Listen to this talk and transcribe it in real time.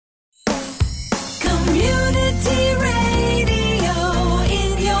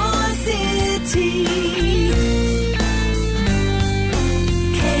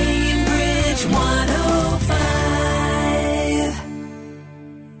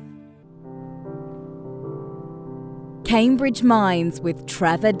Cambridge Minds with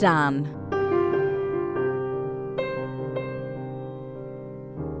Trevor Dan.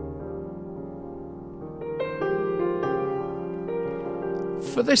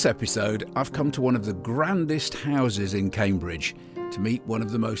 For this episode, I've come to one of the grandest houses in Cambridge to meet one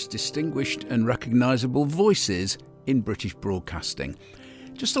of the most distinguished and recognisable voices in British broadcasting.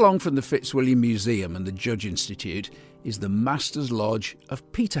 Just along from the Fitzwilliam Museum and the Judge Institute is the Masters Lodge of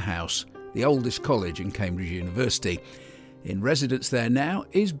Peterhouse, the oldest college in Cambridge University. In residence there now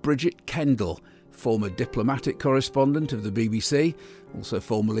is Bridget Kendall, former diplomatic correspondent of the BBC, also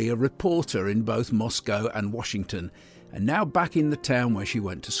formerly a reporter in both Moscow and Washington, and now back in the town where she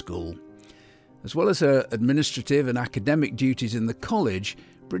went to school. As well as her administrative and academic duties in the college,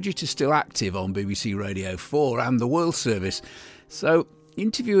 Bridget is still active on BBC Radio 4 and the World Service. So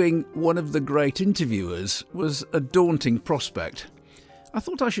interviewing one of the great interviewers was a daunting prospect. I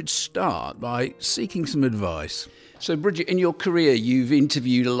thought I should start by seeking some advice. So Bridget, in your career you've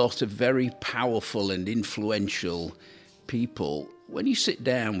interviewed a lot of very powerful and influential people. When you sit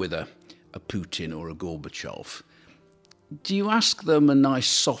down with a Putin or a Gorbachev, do you ask them a nice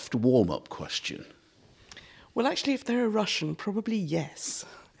soft warm-up question? Well, actually, if they're a Russian, probably yes.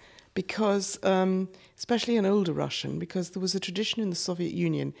 Because, especially an older Russian, because there was a tradition in the Soviet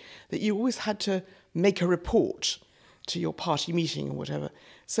Union that you always had to make a report to your party meeting or whatever.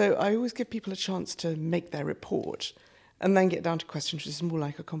 So I always give people a chance to make their report and then get down to questions, which is more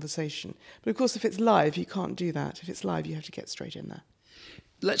like a conversation. But of course, if it's live, you can't do that. If it's live, you have to get straight in there.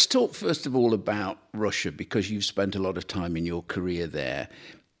 Let's talk first of all about Russia, because you've spent a lot of time in your career there.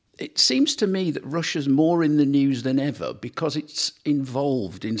 It seems to me that Russia's more in the news than ever because it's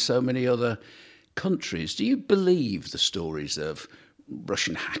involved in so many other countries. Do you believe the stories of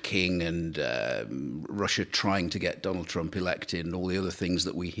Russian hacking and Russia trying to get Donald Trump elected and all the other things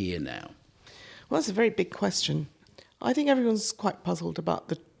that we hear now? Well, that's a very big question. I think everyone's quite puzzled about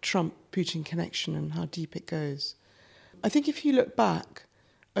the Trump-Putin connection and how deep it goes. I think if you look back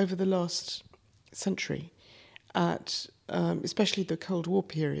over the last century at especially the Cold War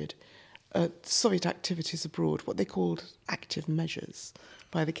period, Soviet activities abroad, what they called active measures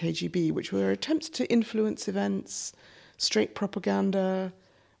by the KGB, which were attempts to influence events, straight propaganda,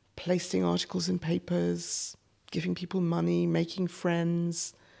 placing articles in papers, giving people money, making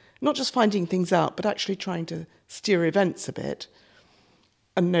friends, not just finding things out, but actually trying to steer events a bit.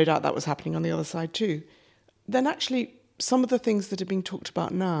 And no doubt that was happening on the other side too. Then actually some of the things that are being talked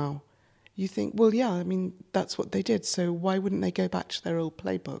about now, you think, well, yeah, I mean, that's what they did. So why wouldn't they go back to their old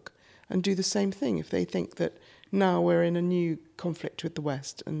playbook and do the same thing if they think that now we're in a new conflict with the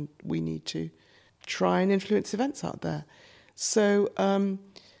West and we need to try and influence events out there? So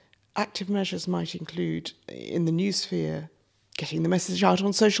active measures might include, in the news sphere, getting the message out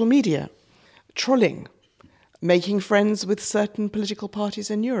on social media, trolling, making friends with certain political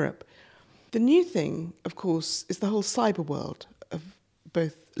parties in Europe. The new thing, of course, is the whole cyber world of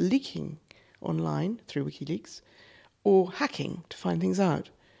both leaking online through WikiLeaks or hacking to find things out.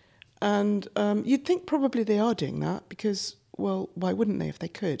 And you'd think probably they are doing that because, well, why wouldn't they if they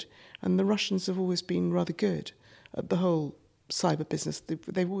could? And the Russians have always been rather good at the whole cyber business.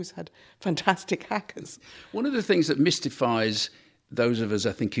 They've always had fantastic hackers. One of the things that mystifies those of us,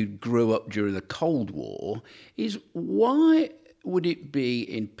 I think, who grew up during the Cold War is why would it be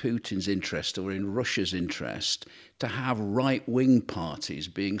in Putin's interest or in Russia's interest to have right-wing parties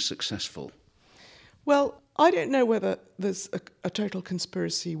being successful? Well, I don't know whether there's a total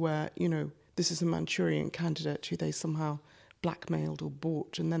conspiracy where, you know, this is a Manchurian candidate who they somehow blackmailed or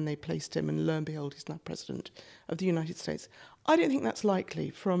bought and then they placed him and lo and behold he's now president of the United States. I don't think that's likely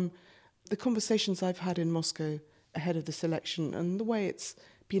from the conversations I've had in Moscow ahead of this election and the way it's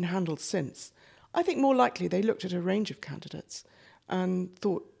been handled since. I think more likely they looked at a range of candidates and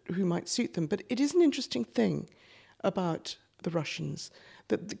thought who might suit them. But it is an interesting thing about the Russians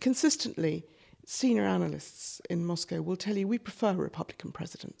that consistently senior analysts in Moscow will tell you we prefer Republican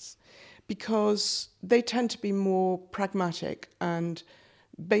presidents because they tend to be more pragmatic and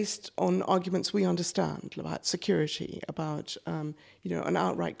based on arguments we understand about security, about an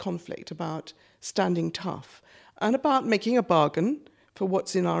outright conflict, about standing tough, and about making a bargain for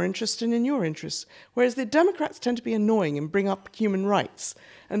what's in our interest and in your interest. Whereas the Democrats tend to be annoying and bring up human rights.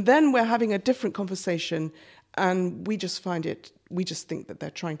 And then we're having a different conversation and we just think that they're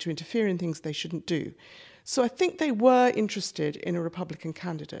trying to interfere in things they shouldn't do. So I think they were interested in a Republican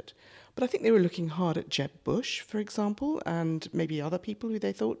candidate. But I think they were looking hard at Jeb Bush, for example, and maybe other people who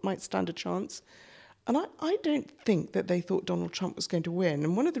they thought might stand a chance. And I don't think that they thought Donald Trump was going to win.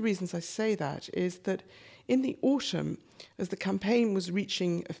 And one of the reasons I say that is that in the autumn, as the campaign was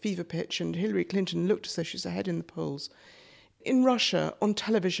reaching a fever pitch and Hillary Clinton looked as though she was ahead in the polls, in Russia, on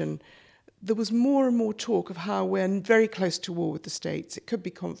television, there was more and more talk of how we're very close to war with the States. It could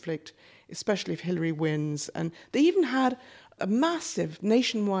be conflict, especially if Hillary wins. And they even had a massive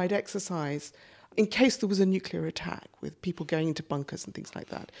nationwide exercise in case there was a nuclear attack, with people going into bunkers and things like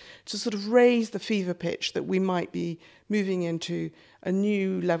that, to sort of raise the fever pitch that we might be moving into a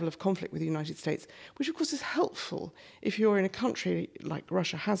new level of conflict with the United States, which of course is helpful if you're in a country like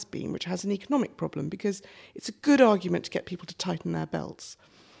Russia has been, which has an economic problem, because it's a good argument to get people to tighten their belts.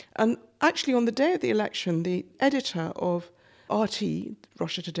 And actually, on the day of the election, the editor of RT,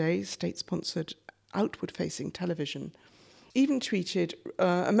 Russia Today, state-sponsored, outward-facing television, even tweeted,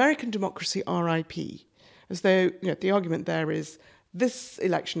 American democracy RIP, as though the argument there is this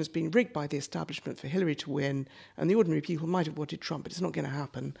election has been rigged by the establishment for Hillary to win, and the ordinary people might have wanted Trump, but it's not going to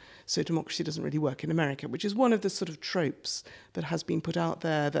happen, so democracy doesn't really work in America, which is one of the sort of tropes that has been put out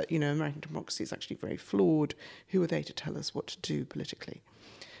there, that, American democracy is actually very flawed. Who are they to tell us what to do politically?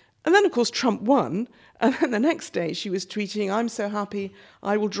 And then, of course, Trump won. And then the next day she was tweeting, I'm so happy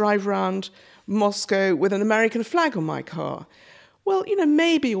I will drive around Moscow with an American flag on my car. Well,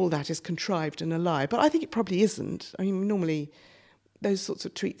 maybe all that is contrived and a lie, but I think it probably isn't. I mean, normally those sorts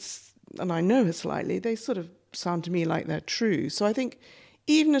of tweets, and I know her slightly, they sort of sound to me like they're true. So I think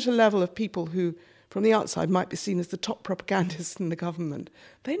even at a level of people who from the outside might be seen as the top propagandists in the government,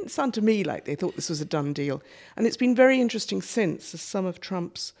 they didn't sound to me like they thought this was a done deal. And it's been very interesting since, as some of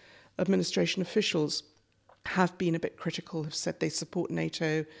Trump's administration officials have been a bit critical, have said they support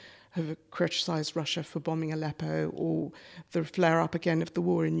NATO, have criticised Russia for bombing Aleppo or the flare-up again of the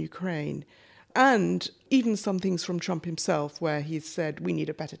war in Ukraine. And even some things from Trump himself, where he's said we need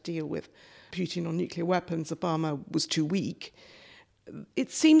a better deal with Putin on nuclear weapons, Obama was too weak. It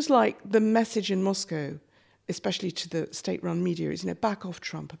seems like the message in Moscow, especially to the state-run media, is, back off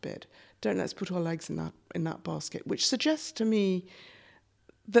Trump a bit. Let's put our eggs in that basket, which suggests to me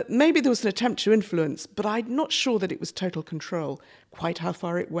that maybe there was an attempt to influence, but I'm not sure that it was total control. Quite how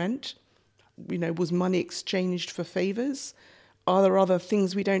far it went? Was money exchanged for favours? Are there other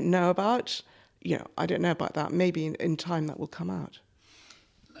things we don't know about? I don't know about that. Maybe in time that will come out.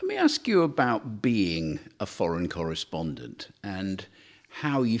 Let me ask you about being a foreign correspondent and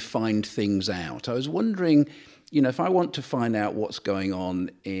how you find things out. I was wondering, if I want to find out what's going on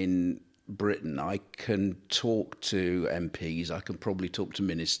in Britain, I can talk to MPs, I can probably talk to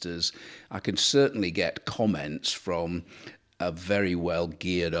ministers, I can certainly get comments from a very well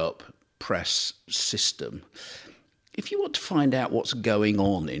geared up press system. If you want to find out what's going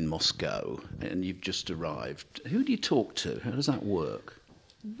on in Moscow and you've just arrived, who do you talk to? How does that work?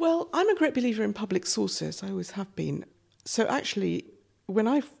 Well, I'm a great believer in public sources. I always have been. So actually, when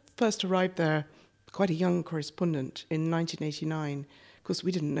I first arrived there, quite a young correspondent in 1989, of course,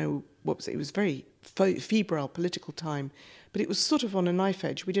 we didn't know it was a very febrile political time, but it was sort of on a knife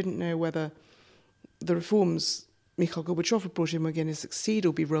edge. We didn't know whether the reforms Mikhail Gorbachev had brought in were going to succeed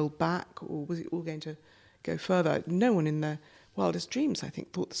or be rolled back, or was it all going to go further? No one in their wildest dreams, I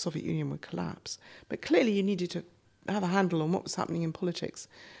think, thought the Soviet Union would collapse. But clearly you needed to have a handle on what was happening in politics.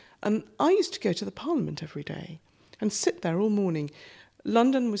 And I used to go to the Parliament every day and sit there all morning.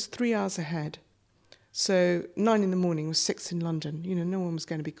 London was 3 hours ahead. So 9 in the morning was 6 in London. No one was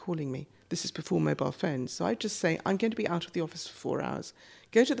going to be calling me. This is before mobile phones. So I'd just say, I'm going to be out of the office for 4 hours,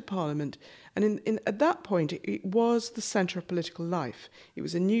 go to the Parliament. And at that point, it was the centre of political life. It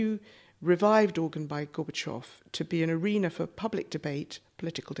was a new, revived organ by Gorbachev to be an arena for public debate,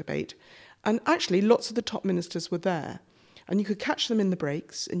 political debate. And actually, lots of the top ministers were there. And you could catch them in the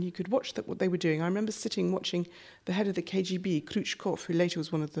breaks, and you could watch what they were doing. I remember watching the head of the KGB, Khrushchev, who later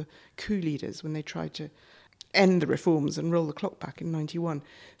was one of the coup leaders when they tried to end the reforms and roll the clock back in 91,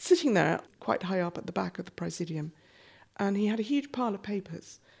 sitting there quite high up at the back of the Presidium. And he had a huge pile of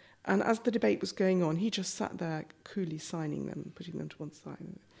papers. And as the debate was going on, he just sat there coolly signing them, putting them to one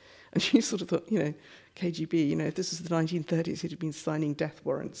side. And you sort of thought, KGB, if this was the 1930s, he'd have been signing death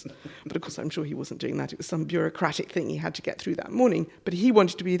warrants. But of course, I'm sure he wasn't doing that. It was some bureaucratic thing he had to get through that morning. But he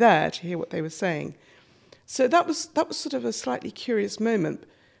wanted to be there to hear what they were saying. So that was sort of a slightly curious moment.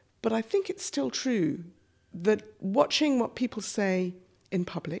 But I think it's still true that watching what people say in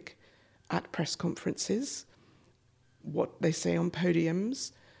public, at press conferences, what they say on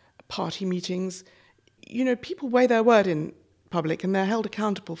podiums, party meetings, people weigh their word in public and they're held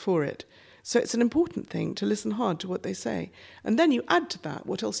accountable for it. So it's an important thing to listen hard to what they say. And then you add to that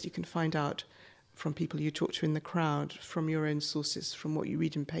what else you can find out from people you talk to in the crowd, from your own sources, from what you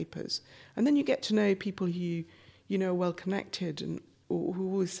read in papers. And then you get to know people who are well connected and or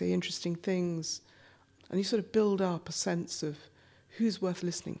who always say interesting things. and you sort of build up a sense of who's worth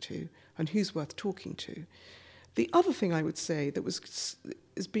listening to and who's worth talking to. The other thing I would say that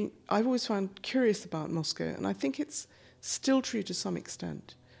I've always found curious about Moscow, and I think it's still true to some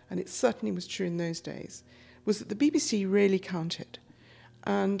extent, and it certainly was true in those days, was that the BBC really counted.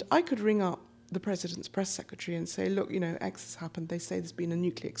 And I could ring up the president's press secretary and say, look, X has happened. They say there's been a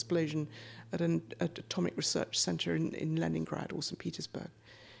nuclear explosion at an atomic research center in Leningrad or St. Petersburg.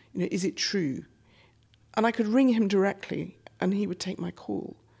 Is it true? And I could ring him directly and he would take my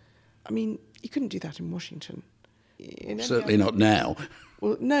call. I mean, you couldn't do that in Washington. Certainly not now.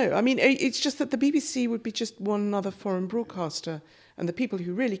 Well, no. I mean, it's just that the BBC would be just one other foreign broadcaster, and the people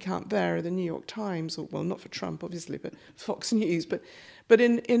who really count there are the New York Times, or, well, not for Trump, obviously, but Fox News. But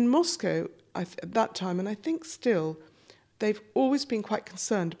in Moscow, at that time, and I think still, they've always been quite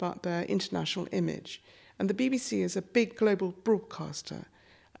concerned about their international image. And the BBC, as a big global broadcaster,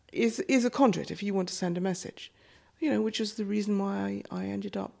 is a conduit if you want to send a message. Which is the reason why I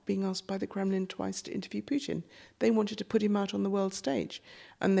ended up being asked by the Kremlin twice to interview Putin. They wanted to put him out on the world stage,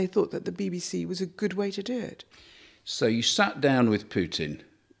 and they thought that the BBC was a good way to do it. So you sat down with Putin.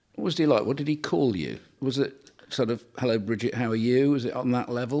 What was he like? What did he call you? Was it sort of, hello, Bridget, how are you? Was it on that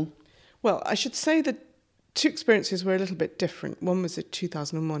level? Well, I should say that two experiences were a little bit different. One was in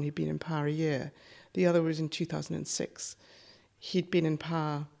 2001, he'd been in power a year. The other was in 2006. He'd been in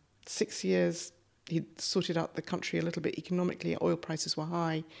power 6 years. He'd sorted out the country a little bit economically. Oil prices were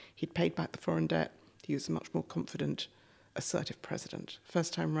high. He'd paid back the foreign debt. He was a much more confident, assertive president.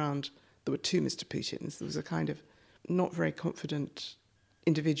 First time round, there were two Mr. Putins. There was a kind of not very confident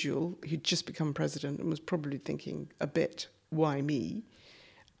individual who'd just become president and was probably thinking a bit, why me?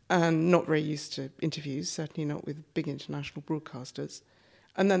 And not very used to interviews, certainly not with big international broadcasters.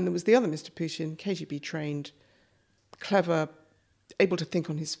 And then there was the other Mr. Putin, KGB trained, clever, able to think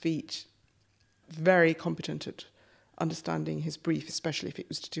on his feet, very competent at understanding his brief, especially if it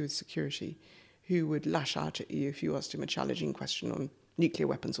was to do with security, who would lash out at you if you asked him a challenging question on nuclear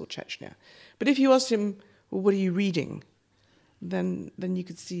weapons or Chechnya. But if you asked him, well, what are you reading? Then you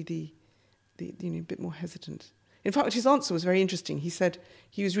could see the a bit more hesitant. In fact, his answer was very interesting. He said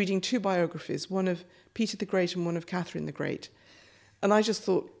he was reading two biographies, one of Peter the Great and one of Catherine the Great. And I just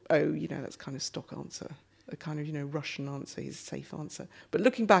thought, that's kind of stock answer. A kind of, Russian answer, his safe answer. But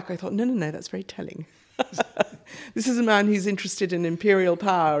looking back, I thought, no, that's very telling. This is a man who's interested in imperial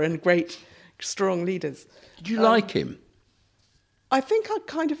power and great, strong leaders. Did you like him? I think I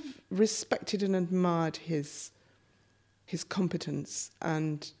kind of respected and admired his competence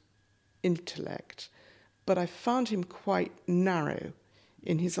and intellect, but I found him quite narrow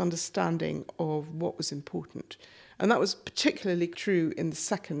in his understanding of what was important. And that was particularly true in the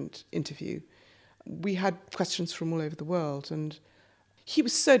second interview. We had questions from all over the world, and he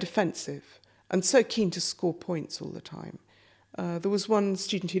was so defensive and so keen to score points all the time. There was one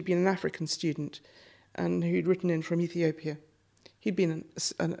student who'd been an African student and who'd written in from Ethiopia. He'd been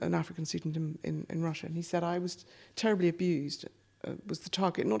an African student in Russia, and he said, I was terribly abused, was the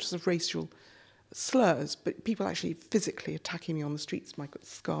target not just of racial slurs, but people actually physically attacking me on the streets. I've got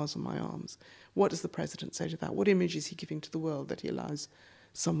scars on my arms. What does the president say to that? What image is he giving to the world that he allows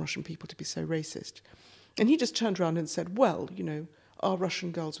some Russian people to be so racist? And he just turned around and said, well, our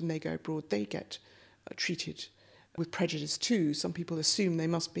Russian girls, when they go abroad, they get treated with prejudice too. Some people assume they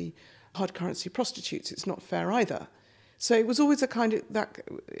must be hard currency prostitutes. It's not fair either. So it was always a kind of, that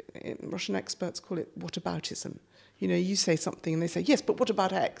Russian experts call it whataboutism. You say something and they say, yes, but what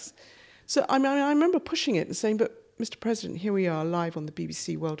about X? So I remember pushing it and saying, but Mr. President, here we are live on the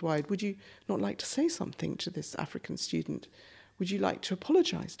BBC worldwide. Would you not like to say something to this African student? Would you like to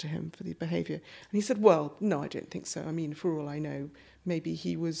apologise to him for the behaviour? And he said, well, no, I don't think so. I mean, for all I know, maybe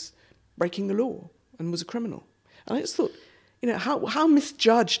he was breaking the law and was a criminal. And I just thought, how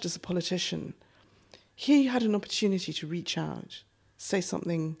misjudged as a politician. He had an opportunity to reach out, say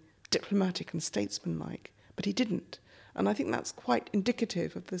something diplomatic and statesmanlike, but he didn't. And I think that's quite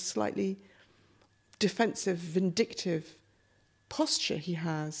indicative of the slightly defensive, vindictive posture he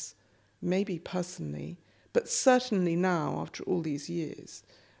has, maybe personally, but certainly now, after all these years,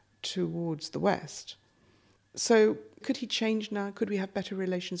 towards the West. So could he change now? Could we have better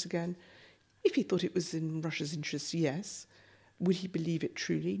relations again? If he thought it was in Russia's interests, yes. Would he believe it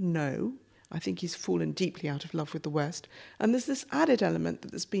truly? No. I think he's fallen deeply out of love with the West. And there's this added element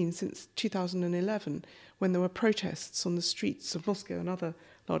that there's been since 2011, when there were protests on the streets of Moscow and other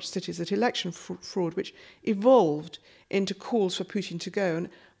large cities at election fraud, which evolved into calls for Putin to go.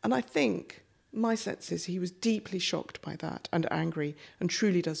 And I think my sense is he was deeply shocked by that and angry, and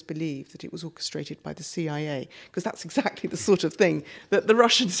truly does believe that it was orchestrated by the CIA, because that's exactly the sort of thing that the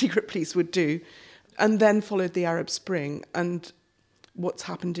Russian secret police would do. And then followed the Arab Spring and what's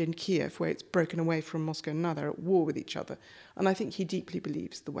happened in Kiev, where it's broken away from Moscow, and now they're at war with each other. And I think he deeply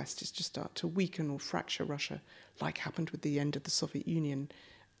believes the West is just out to weaken or fracture Russia, like happened with the end of the Soviet Union.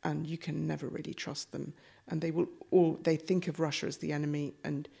 And you can never really trust them. And they think of Russia as the enemy,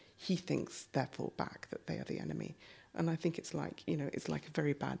 and he thinks, therefore, back that they are the enemy. And I think it's like a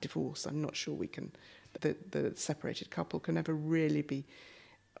very bad divorce. I'm not sure the separated couple can ever really be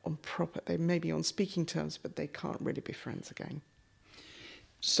they may be on speaking terms, but they can't really be friends again.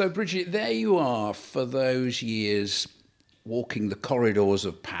 So, Bridget, there you are for those years walking the corridors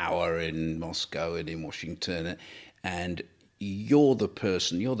of power in Moscow and in Washington, and you're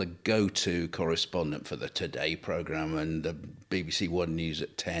the go-to correspondent for the Today programme and the BBC One News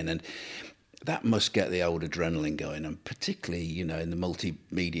at 10, and that must get the old adrenaline going, and particularly, in the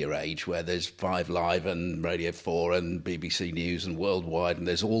multimedia age where there's 5 Live and Radio 4 and BBC News and Worldwide, and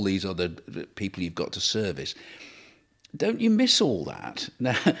there's all these other people you've got to service. Don't you miss all that?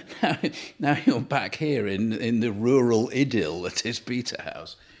 Now you're back here in the rural idyll that is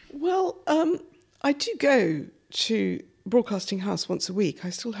Peterhouse. Well, I do go to Broadcasting House once a week. I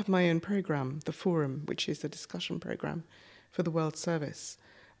still have my own programme, The Forum, which is a discussion programme for the World Service.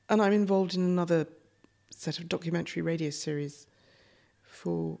 And I'm involved in another set of documentary radio series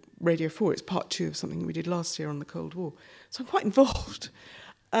for Radio 4. It's part 2 of something we did last year on the Cold War. So I'm quite involved.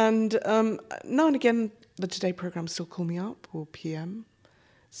 And now and again, the Today programme still call me up, or PM.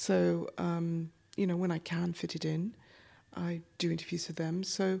 So, when I can fit it in, I do interviews with them.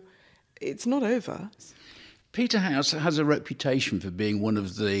 So it's not over. Peterhouse has a reputation for being one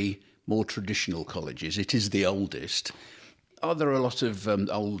of the more traditional colleges. It is the oldest. Are there a lot of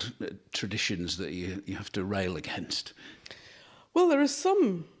old traditions that you have to rail against? Well, there are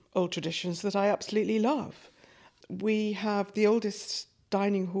some old traditions that I absolutely love. We have the oldest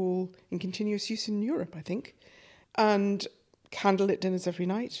dining hall in continuous use in Europe, I think, and candlelit dinners every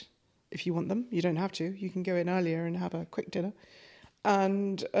night, if you want them. You don't have to. You can go in earlier and have a quick dinner.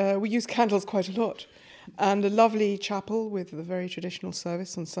 And we use candles quite a lot. And a lovely chapel with a very traditional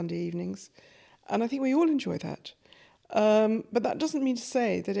service on Sunday evenings. And I think we all enjoy that. But that doesn't mean to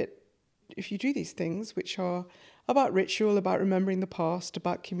say that if you do these things, which are about ritual, about remembering the past,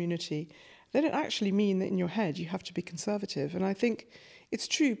 about community, then it actually mean that in your head you have to be conservative. And I think it's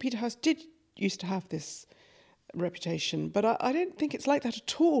true, Peterhouse did used to have this reputation, but I don't think it's like that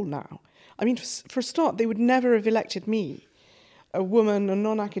at all now. I mean, for a start, they would never have elected me, a woman, a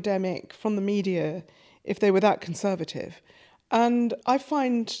non-academic, from the media, if they were that conservative. And I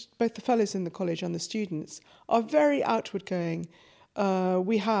find both the fellows in the college and the students are very outward going.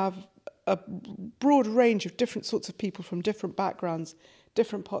 We have a broad range of different sorts of people from different backgrounds,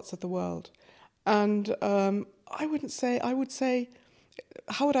 different parts of the world. And I would say,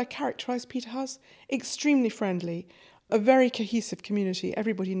 how would I characterise Peterhouse? Extremely friendly, a very cohesive community.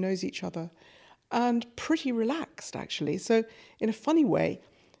 Everybody knows each other, and pretty relaxed, actually. So in a funny way,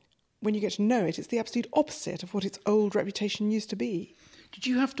 when you get to know it, it's the absolute opposite of what its old reputation used to be. Did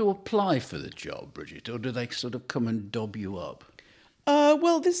you have to apply for the job, Bridget, or do they sort of come and dob you up?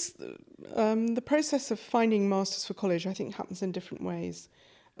 The process of finding masters for college, I think, happens in different ways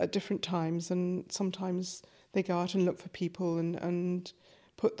at different times, and sometimes they go out and look for people and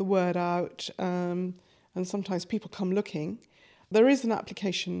put the word out, and sometimes people come looking. There is an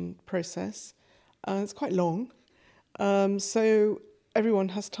application process. It's quite long, so everyone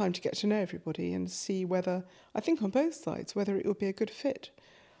has time to get to know everybody and see whether, I think on both sides, whether it would be a good fit.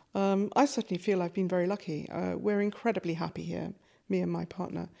 I certainly feel I've been very lucky. We're incredibly happy here, me and my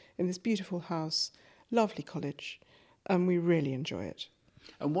partner, in this beautiful house, lovely college, and we really enjoy it.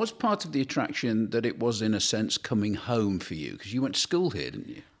 And was part of the attraction that it was, in a sense, coming home for you? Because you went to school here, didn't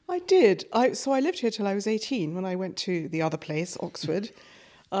you? I did. So I lived here till I was 18 when I went to the other place, Oxford.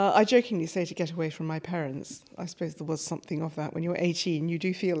 I jokingly say to get away from my parents. I suppose there was something of that. When you're 18, you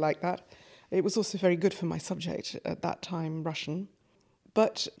do feel like that. It was also very good for my subject at that time, Russian.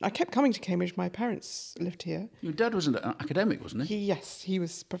 But I kept coming to Cambridge. My parents lived here. Your dad was an academic, wasn't he? Yes, he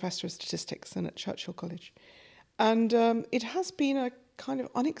was Professor of Statistics and at Churchill College. And it has been a kind of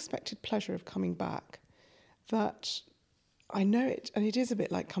unexpected pleasure of coming back, that I know it, and it is a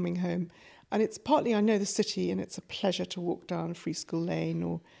bit like coming home. And it's partly I know the city, and it's a pleasure to walk down Free School Lane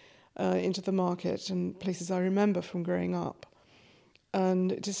or into the market and places I remember from growing up.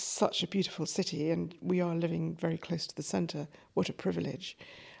 And it is such a beautiful city, and we are living very close to the centre. What a privilege.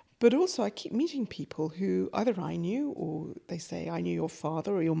 But also I keep meeting people who either I knew, or they say, I knew your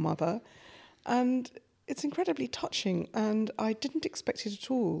father or your mother. And it's incredibly touching, and I didn't expect it at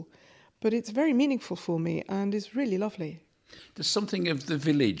all. But it's very meaningful for me and is really lovely. There's something of the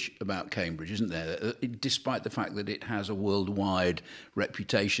village about Cambridge, isn't there? Despite the fact that it has a worldwide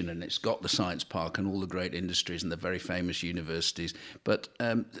reputation and it's got the science park and all the great industries and the very famous universities, but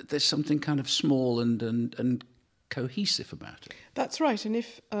there's something kind of small and cohesive about it. That's right. And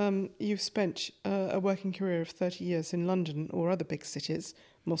if you've spent a working career of 30 years in London or other big cities,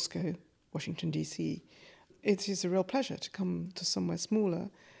 Moscow, Washington, D.C., it is a real pleasure to come to somewhere smaller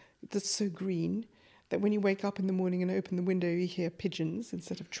that's so green that when you wake up in the morning and open the window, you hear pigeons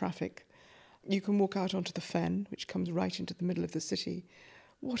instead of traffic. You can walk out onto the Fen, which comes right into the middle of the city.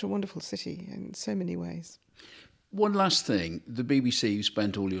 What a wonderful city in so many ways. One last thing. The BBC, you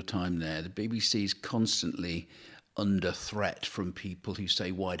spent all your time there. The BBC is constantly under threat from people who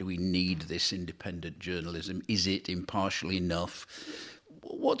say, why do we need this independent journalism? Is it impartial enough?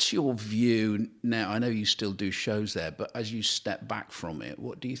 What's your view now? I know you still do shows there, but as you step back from it,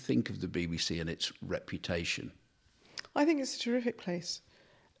 what do you think of the BBC and its reputation? I think it's a terrific place.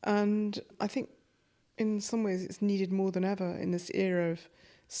 And I think in some ways it's needed more than ever in this era of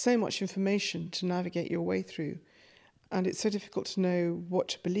so much information to navigate your way through. And it's so difficult to know what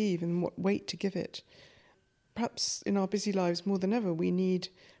to believe and what weight to give it. Perhaps in our busy lives more than ever, we need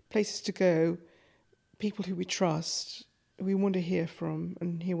places to go, people who we trust, we want to hear from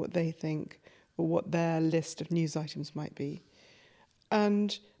and hear what they think or what their list of news items might be.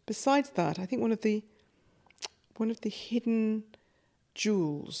 And besides that, I think one of the hidden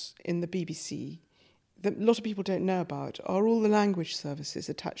jewels in the BBC that a lot of people don't know about are all the language services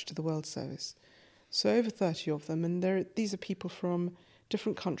attached to the World Service. So over 30 of them, and these are people from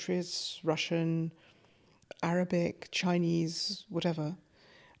different countries, Russian, Arabic, Chinese, whatever.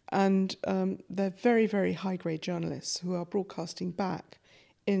 And they're very, very high-grade journalists who are broadcasting back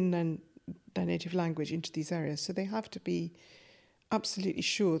in their native language into these areas. So they have to be absolutely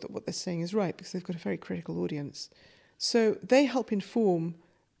sure that what they're saying is right because they've got a very critical audience. So they help inform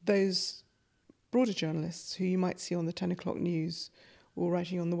those broader journalists who you might see on the 10 o'clock news or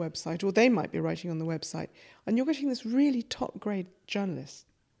writing on the website, or they might be writing on the website. And you're getting this really top-grade journalist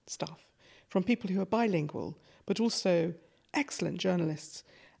stuff from people who are bilingual, but also excellent journalists.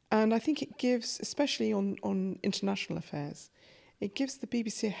 And I think it gives, especially on international affairs, it gives the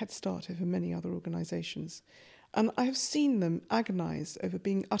BBC a head start over many other organisations. And I have seen them agonise over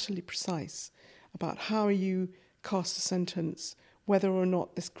being utterly precise about how you cast a sentence, whether or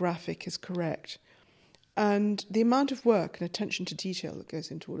not this graphic is correct. And the amount of work and attention to detail that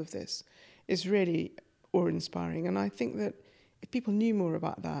goes into all of this is really awe-inspiring. And I think that if people knew more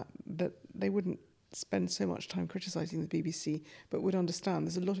about that they wouldn't spend so much time criticising the BBC, but would understand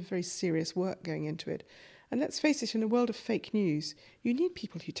there's a lot of very serious work going into it. And let's face it, in a world of fake news, you need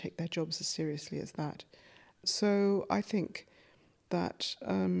people who take their jobs as seriously as that. So I think that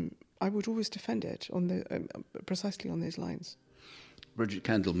I would always defend it on precisely on those lines. Bridget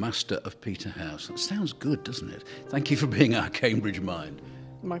Kendall, Master of Peterhouse. That sounds good, doesn't it? Thank you for being our Cambridge Mind.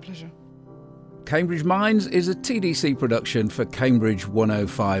 My pleasure. Cambridge Minds is a TDC production for Cambridge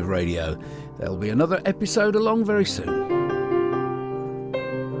 105 Radio. There'll be another episode along very soon.